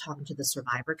also talking to the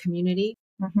survivor community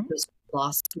who's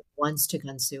lost once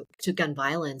to gun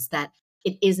violence, that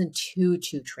it isn't too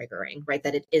triggering, right?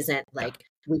 That it isn't like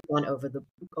we've gone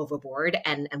overboard,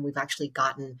 and we've actually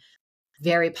gotten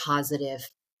very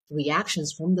positive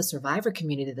reactions from the survivor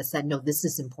community that said, no, this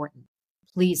is important.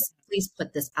 Please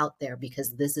put this out there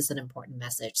because this is an important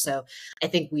message. So I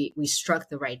think we struck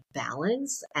the right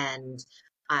balance, and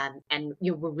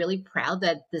we're really proud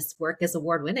that this work is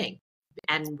award winning,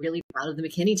 and really proud of the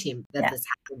McKinney team that this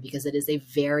happened, because it is a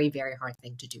very, very hard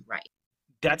thing to do right.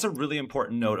 That's a really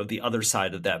important note of the other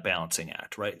side of that balancing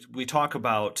act, right? We talk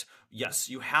about, yes,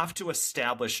 you have to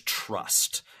establish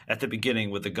trust at the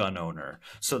beginning with the gun owner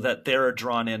so that they're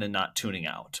drawn in and not tuning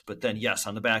out. But then, yes,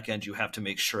 on the back end, you have to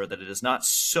make sure that it is not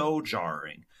so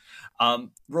jarring.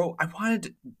 Ro,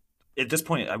 at this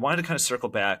point, I wanted to kind of circle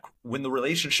back when the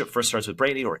relationship first starts with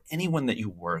Brady or anyone that you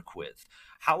work with.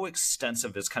 How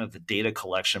extensive is kind of the data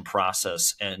collection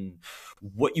process and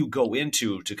what you go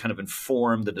into to kind of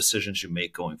inform the decisions you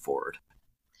make going forward?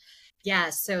 Yeah,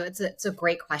 so it's a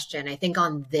great question. I think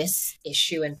on this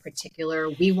issue in particular,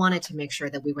 we wanted to make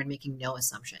sure that we were making no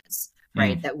assumptions,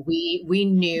 right? That we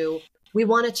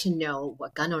wanted to know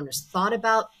what gun owners thought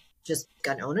about just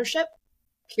gun ownership,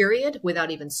 period, without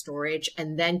even storage,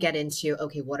 and then get into,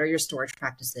 okay, what are your storage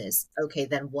practices? Okay,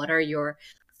 then what are your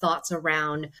thoughts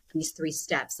around these 3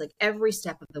 steps? Like every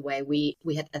step of the way,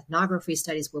 we had ethnography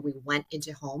studies where we went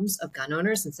into homes of gun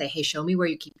owners and say, hey, show me where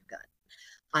you keep your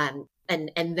gun.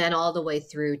 And then all the way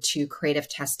through to creative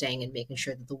testing and making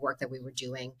sure that the work that we were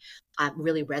doing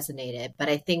really resonated. But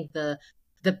I think the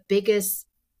biggest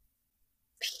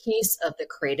piece of the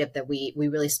creative that we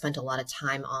really spent a lot of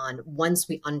time on, once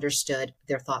we understood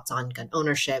their thoughts on gun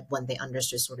ownership, when they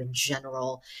understood sort of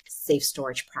general safe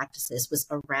storage practices, was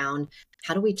around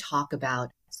how do we talk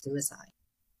about suicide?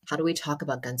 How do we talk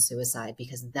about gun suicide?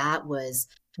 Because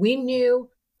we knew,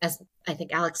 as I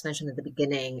think Alex mentioned at the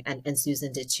beginning, and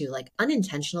Susan did too, like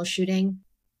unintentional shooting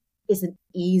is an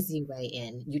easy way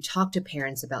in. You talk to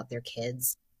parents about their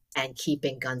kids and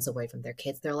keeping guns away from their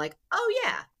kids. They're like, oh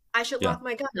yeah, I should lock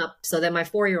my gun up so that my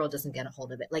 4-year-old doesn't get a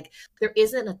hold of it. Like there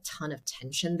isn't a ton of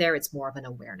tension there. It's more of an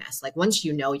awareness. Like once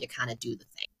you know, you kind of do the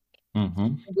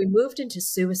thing. We moved into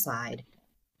suicide,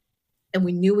 and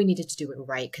we knew we needed to do it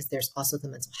right because there's also the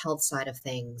mental health side of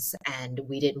things. And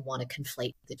we didn't want to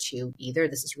conflate the two either.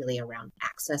 This is really around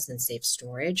access and safe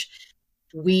storage.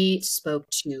 We spoke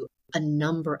to a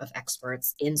number of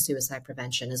experts in suicide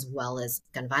prevention as well as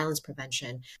gun violence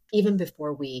prevention, even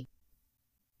before we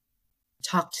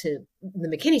talked to the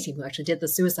McKinney team who actually did the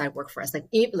suicide work for us.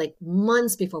 Like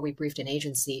months before we briefed an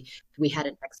agency, we had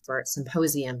an expert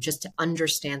symposium just to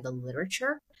understand the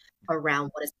literature around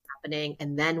what is happening.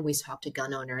 And then we talked to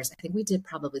gun owners. I think we did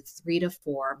probably 3 to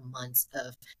 4 months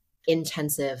of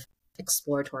intensive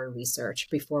exploratory research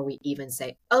before we even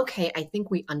say, okay, I think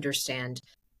we understand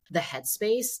the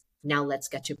headspace. Now let's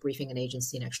get to briefing an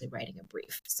agency and actually writing a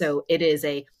brief. So it is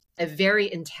a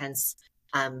very intense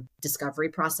discovery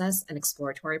process and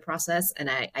exploratory process. And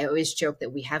I always joke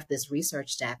that we have this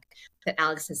research deck that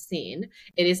Alex has seen.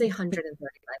 It is 135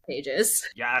 pages.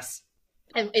 Yes.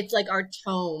 And it's like our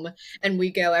tome. And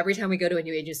we go, every time we go to a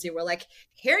new agency, we're like,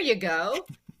 here you go.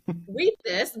 Read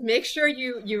this, make sure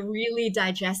you really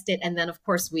digest it. And then of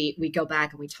course we go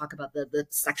back and we talk about the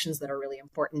sections that are really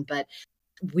important. But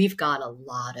we've got a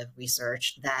lot of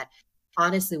research that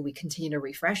honestly we continue to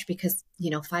refresh because,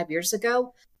 5 years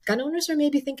ago, gun owners are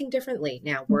maybe thinking differently.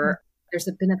 Now there's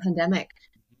been a pandemic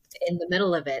in the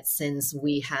middle of it since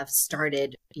we have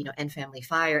started, End Family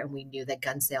Fire, and we knew that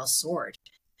gun sales soared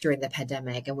during the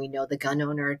pandemic. And we know the gun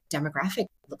owner demographic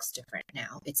looks different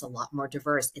now. It's a lot more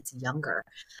diverse. It's younger.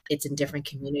 It's in different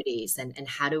communities. And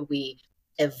how do we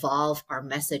evolve our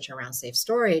message around safe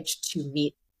storage to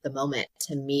meet the moment,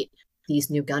 to meet these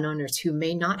new gun owners who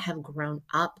may not have grown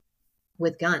up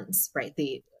with guns, right?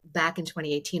 Back in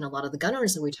 2018, a lot of the gun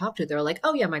owners that we talked to, they're like,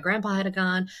 oh yeah, my grandpa had a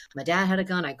gun, my dad had a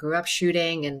gun, I grew up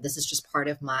shooting, and this is just part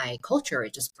of my culture.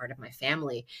 It's just part of my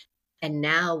family. And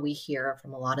now we hear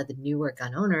from a lot of the newer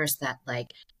gun owners that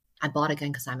like, I bought a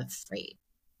gun because I'm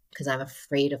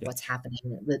afraid of what's happening.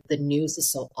 The news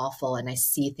is so awful and I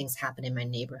see things happen in my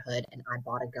neighborhood and I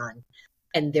bought a gun.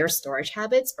 And their storage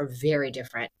habits are very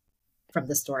different from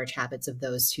the storage habits of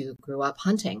those who grew up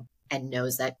hunting and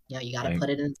knows that, you got to put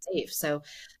it in safe. So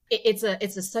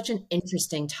it's such an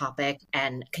interesting topic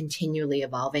and continually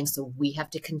evolving. So we have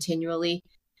to continually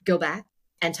go back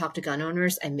and talk to gun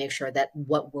owners and make sure that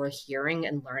what we're hearing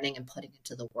and learning and putting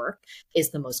into the work is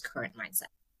the most current mindset.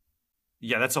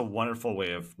 Yeah, that's a wonderful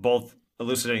way of both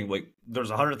elucidating, like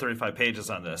there's 135 pages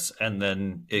on this, and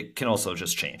then it can also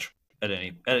just change at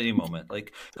any moment.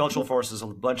 Like cultural forces, a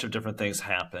bunch of different things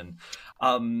happen.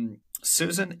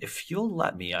 Susan, if you'll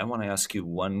let me, I want to ask you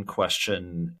one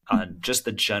question on just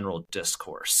the general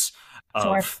discourse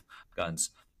of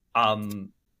guns. I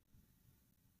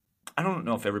don't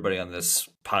know if everybody on this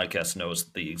podcast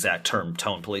knows the exact term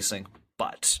tone policing,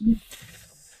 but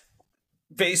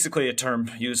basically a term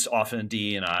used often in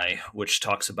DE&I, which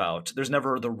talks about there's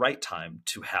never the right time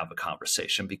to have a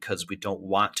conversation because we don't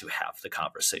want to have the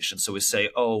conversation. So we say,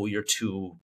 oh, you're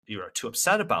too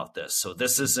upset about this, so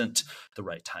this isn't the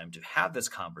right time to have this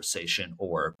conversation,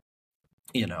 or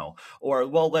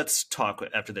well, let's talk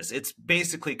after this. It's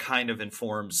basically kind of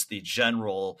informs the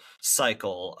general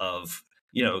cycle of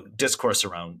discourse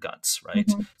around guns, right?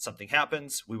 Mm-hmm. Something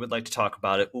happens, we would like to talk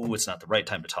about it. Ooh, it's not the right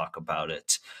time to talk about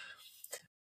it.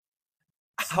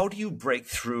 How do you break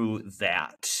through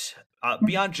that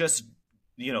beyond just,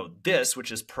 this,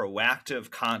 which is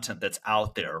proactive content that's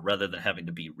out there rather than having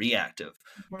to be reactive?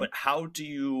 Mm-hmm. But how do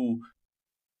you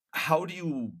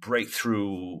break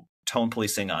through tone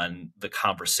policing on the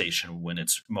conversation when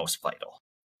it's most vital?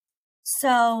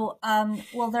 So,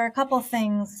 there are a couple of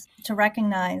things to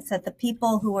recognize that the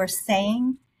people who are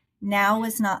saying now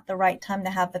is not the right time to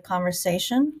have the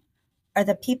conversation are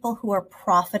the people who are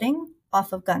profiting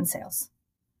off of gun sales.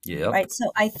 Yeah. Right.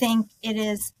 So I think it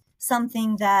is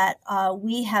something that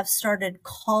we have started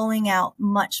calling out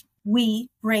we,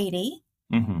 Brady,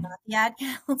 mm-hmm. not the ad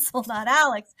council, not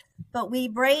Alex, but we,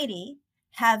 Brady,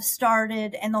 have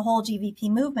started, and the whole GVP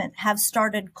movement have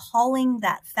started calling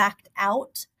that fact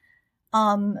out.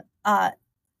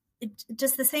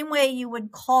 Just the same way you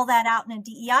would call that out in a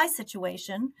DEI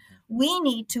situation, we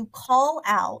need to call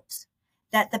out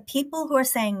that the people who are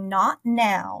saying not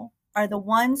now are the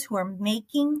ones who are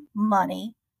making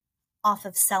money off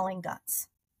of selling guns.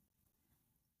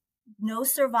 No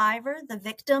survivor, the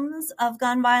victims of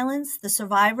gun violence, the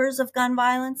survivors of gun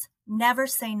violence, never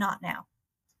say not now,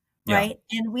 right?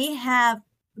 And we have,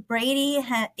 Brady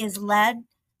is led,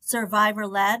 survivor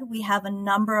led. We have a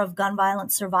number of gun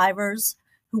violence survivors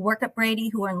who work at Brady,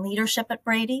 who are in leadership at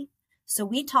Brady. So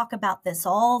we talk about this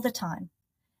all the time.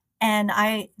 And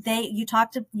you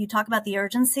talk about the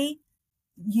urgency.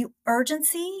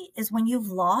 Urgency is when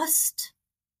you've lost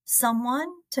someone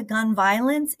to gun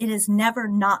violence. It is never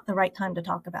not the right time to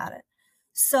talk about it.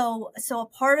 So a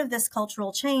part of this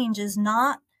cultural change is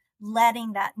not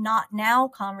letting that not now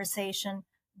conversation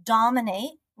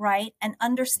dominate, right? And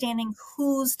understanding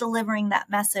who's delivering that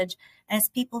message. And it's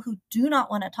people who do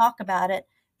not want to talk about it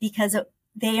because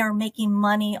they are making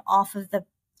money off of the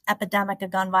epidemic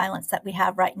of gun violence that we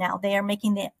have right now. They are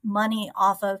making the money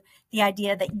off of the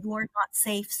idea that you're not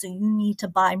safe, so you need to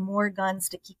buy more guns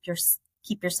to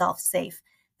keep yourself safe.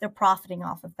 They're profiting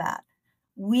off of that.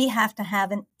 We have to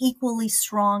have an equally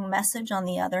strong message on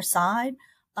the other side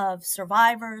of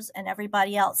survivors and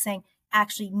everybody else saying,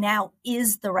 actually, now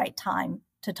is the right time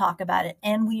to talk about it.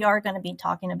 And we are going to be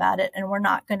talking about it, and we're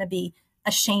not going to be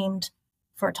ashamed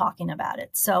for talking about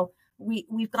it. So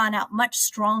we've gone out much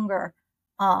stronger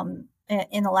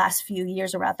in the last few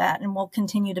years about that, and we'll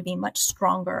continue to be much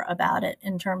stronger about it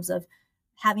in terms of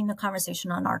having the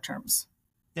conversation on our terms.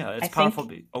 Yeah, it's powerful.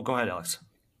 Go ahead, Alex.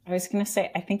 I was going to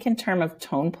say, I think in terms of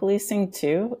tone policing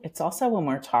too, it's also when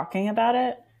we're talking about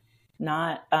it,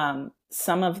 not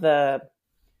some of the,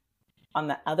 on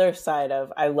the other side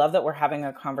of, I love that we're having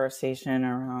a conversation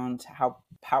around how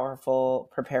powerful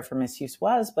Prepare for Misuse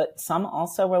was, but some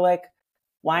also were like,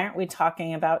 why aren't we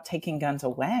talking about taking guns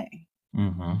away?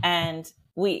 Mm-hmm. And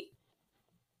we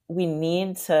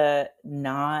need to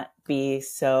not be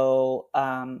so,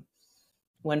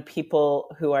 when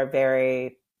people who are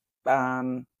very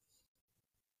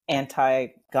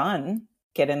anti-gun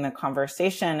get in the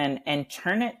conversation and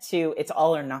turn it to it's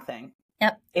all or nothing.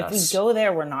 Yep. If we go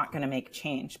there, we're not going to make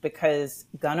change because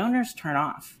gun owners turn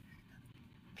off.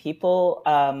 People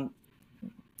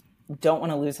don't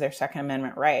want to lose their Second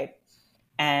Amendment right.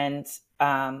 And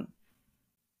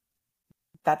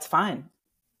that's fine.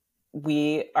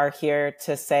 We are here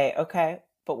to say, okay,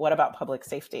 but what about public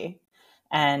safety?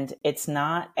 And it's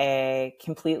not a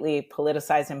completely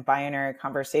politicized and binary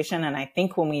conversation. And I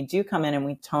think when we do come in and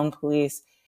we tone police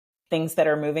things that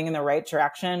are moving in the right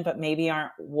direction, but maybe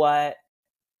aren't what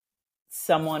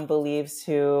someone believes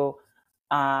who,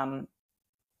 sorry,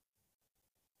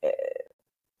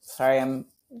 I'm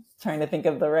trying to think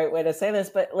of the right way to say this,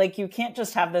 but like, you can't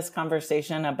just have this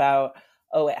conversation about,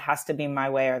 oh, it has to be my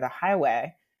way or the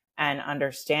highway, and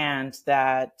understand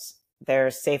that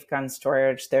there's safe gun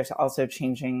storage. There's also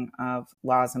changing of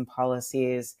laws and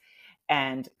policies,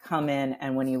 and come in.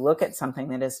 And when you look at something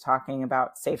that is talking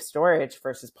about safe storage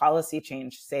versus policy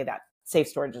change, say that safe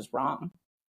storage is wrong.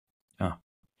 Oh.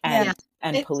 And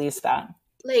police that.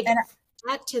 Like,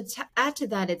 add to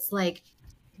that, it's like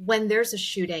when there's a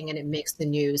shooting and it makes the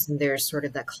news and there's sort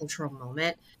of that cultural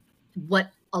moment,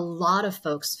 what a lot of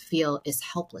folks feel is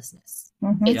helplessness.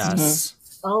 Mm-hmm. It's Yes.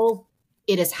 oh,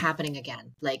 it is happening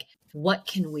again. Like, what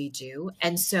can we do?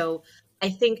 And so I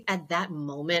think at that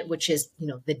moment, which is,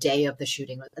 the day of the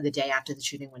shooting, the day after the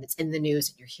shooting, when it's in the news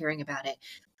and you're hearing about it,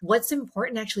 what's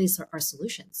important actually is our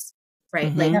solutions,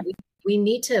 right? Mm-hmm. Like we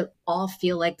need to all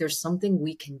feel like there's something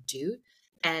we can do.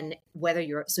 And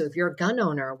if you're a gun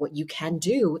owner, what you can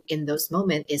do in those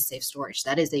moments is safe storage.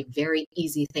 That is a very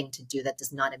easy thing to do that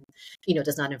does not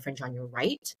infringe on your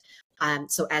right.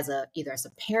 So either as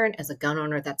a parent, as a gun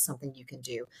owner, that's something you can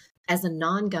do. As a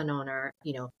non-gun owner,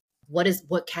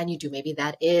 what can you do? Maybe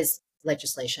that is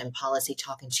legislation, policy,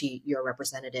 talking to your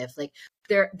representative. Like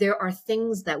there are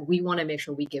things that we want to make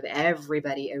sure we give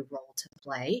everybody a role to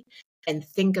play, and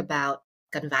think about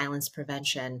gun violence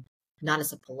prevention not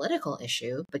as a political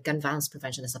issue, but gun violence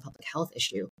prevention is a public health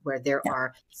issue where there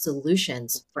are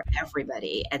solutions for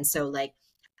everybody. And so like,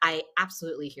 I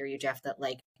absolutely hear you, Jeff, that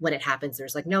like when it happens,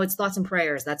 there's like, no, it's thoughts and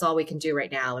prayers. That's all we can do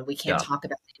right now. And we can't talk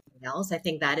about anything else. I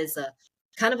think that is a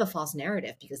kind of a false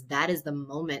narrative, because that is the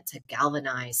moment to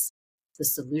galvanize the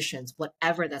solutions,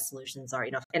 whatever the solutions are.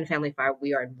 In Family Fire,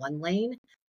 we are in one lane.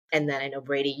 And then I know,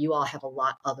 Brady, you all have a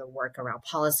lot of other work around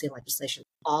policy and legislation.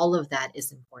 All of that is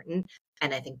important.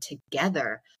 And I think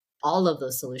together, all of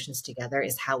those solutions together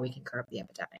is how we can curb the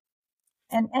epidemic.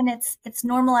 And it's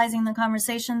normalizing the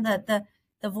conversation that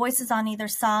the voices on either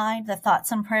side, the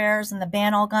thoughts and prayers and the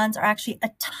ban all guns are actually a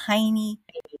tiny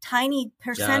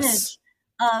percentage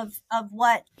of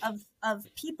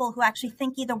people who actually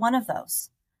think either one of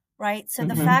those, right? So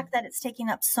the fact that it's taking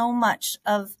up so much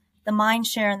of the mind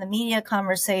share and the media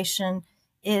conversation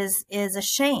is a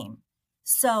shame.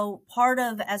 So part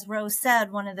of, as Rose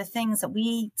said, one of the things that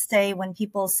we say when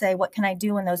people say, what can I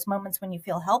do in those moments when you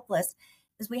feel helpless,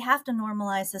 is we have to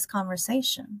normalize this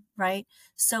conversation, right?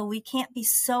 So we can't be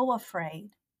so afraid.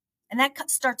 And that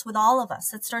starts with all of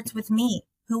us. It starts with me,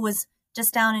 who was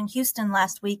just down in Houston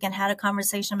last week and had a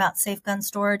conversation about safe gun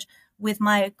storage with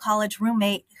my college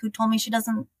roommate who told me she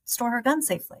doesn't store her gun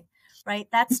safely, right?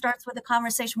 That starts with a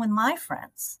conversation with my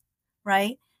friends,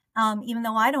 right? Even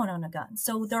though I don't own a gun.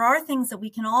 So there are things that we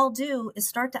can all do, is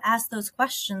start to ask those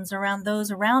questions around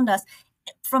those around us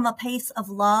from a place of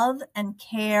love and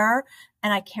care.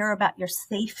 And I care about your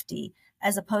safety,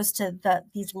 as opposed to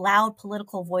these loud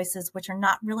political voices, which are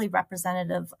not really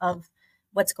representative of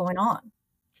what's going on.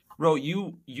 Ro,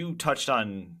 you touched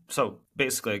on, so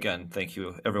basically, again, thank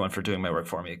you everyone for doing my work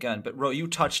for me again. But Ro, you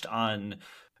touched on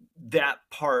that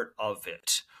part of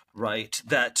it, right?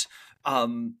 That,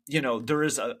 there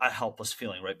is a helpless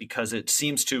feeling, right? Because it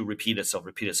seems to repeat itself.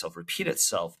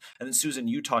 And then Susan,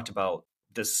 you talked about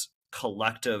this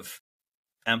collective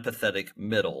empathetic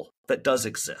middle that does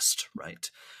exist,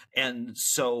 right? And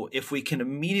so if we can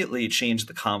immediately change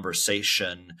the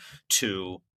conversation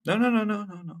to No,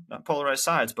 not polarized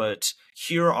sides, but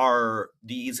here are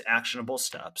these actionable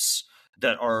steps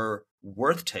that are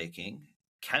worth taking,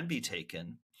 can be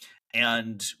taken,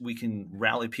 and we can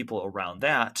rally people around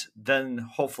that. Then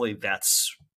hopefully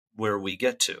that's where we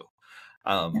get to.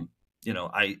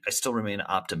 I still remain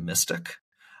optimistic,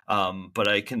 but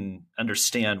I can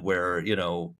understand where,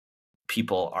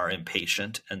 people are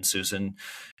impatient. And Susan,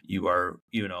 you are,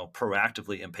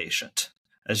 proactively impatient,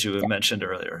 as you mentioned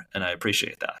earlier. And I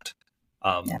appreciate that.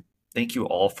 Thank you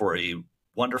all for a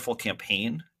wonderful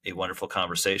campaign, a wonderful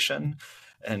conversation,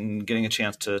 and getting a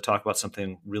chance to talk about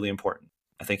something really important.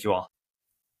 I thank you all.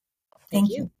 Thank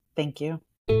you. Thank you.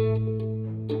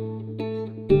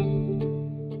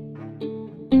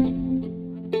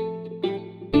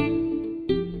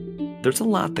 There's a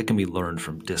lot that can be learned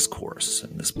from discourse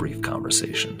in this brief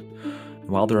conversation. And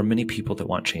while there are many people that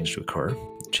want change to occur,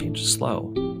 change is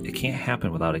slow. It can't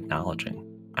happen without acknowledging,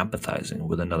 empathizing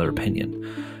with another opinion.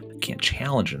 It can't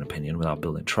challenge an opinion without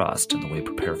building trust, and the way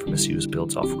Prepare for Misuse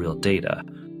builds off real data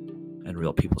and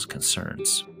real people's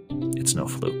concerns. It's no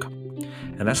fluke.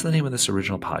 And that's the name of this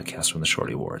original podcast from the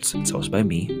Shorty Awards. It's hosted by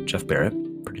me, Jeff Barrett,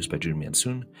 produced by Jude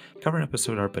Mansoon, cover and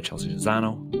episode art by Chelsea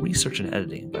Ginzano, research and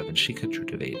editing by Vanshika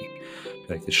Trutavedi. If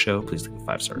you like this show, please leave a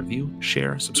 5-star review,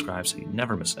 share, subscribe so you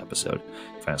never miss an episode.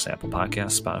 You can find us on Apple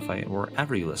Podcasts, Spotify, and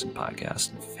wherever you listen to podcasts.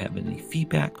 And if you have any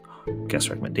feedback, guest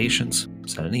recommendations,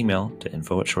 send an email to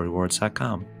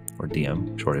info@shortyawards.com or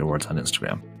DM Shorty Awards on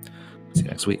Instagram. See you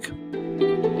next week.